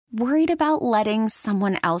Worried about letting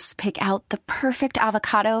someone else pick out the perfect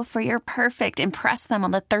avocado for your perfect impress them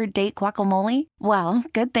on the third date guacamole? Well,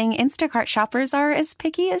 good thing Instacart shoppers are as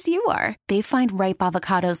picky as you are. They find ripe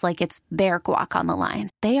avocados like it's their guac on the line.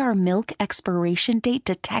 They are milk expiration date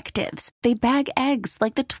detectives. They bag eggs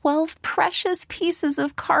like the 12 precious pieces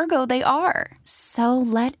of cargo they are. So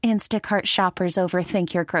let Instacart shoppers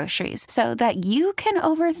overthink your groceries so that you can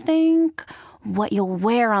overthink what you'll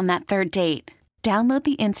wear on that third date. Download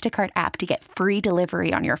the Instacart app to get free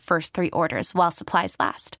delivery on your first 3 orders while supplies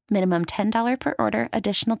last. Minimum $10 per order.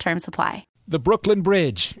 Additional terms apply. The Brooklyn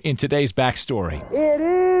Bridge in today's backstory. It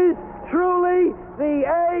is truly the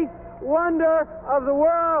 8th wonder of the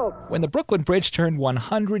world. When the Brooklyn Bridge turned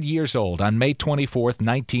 100 years old on May 24th,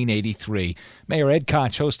 1983, Mayor Ed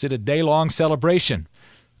Koch hosted a day-long celebration.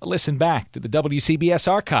 Listen back to the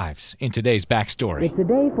WCBS archives in today's backstory. It's a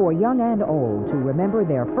day for young and old to remember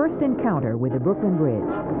their first encounter with the Brooklyn Bridge.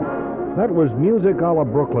 That was music a la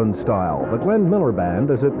Brooklyn style, the Glenn Miller Band,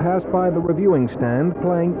 as it passed by the reviewing stand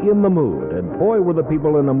playing In the Mood. And boy, were the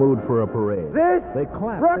people in the mood for a parade. This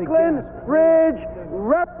Brooklyn Bridge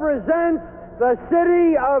represents the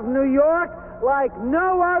city of New York like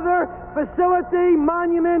no other facility,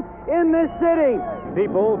 monument in this city.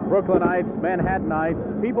 People, Brooklynites,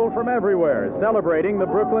 Manhattanites, people from everywhere celebrating the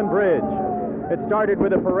Brooklyn Bridge. It started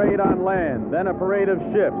with a parade on land, then a parade of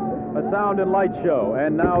ships, a sound and light show,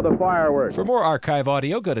 and now the fireworks. For more archive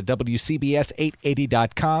audio, go to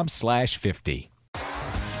WCBS880.com/50.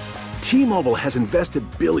 T-Mobile has invested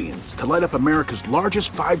billions to light up America's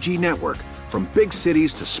largest 5G network, from big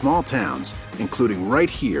cities to small towns, including right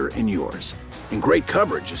here in yours. And great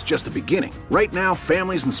coverage is just the beginning. Right now,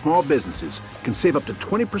 families and small businesses can save up to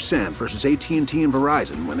 20% versus AT&T and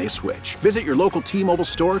Verizon when they switch. Visit your local T-Mobile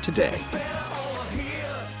store today.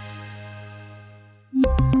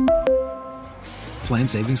 Plan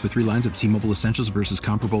savings with 3 lines of T-Mobile Essentials versus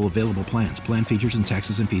comparable available plans. Plan features and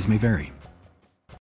taxes and fees may vary.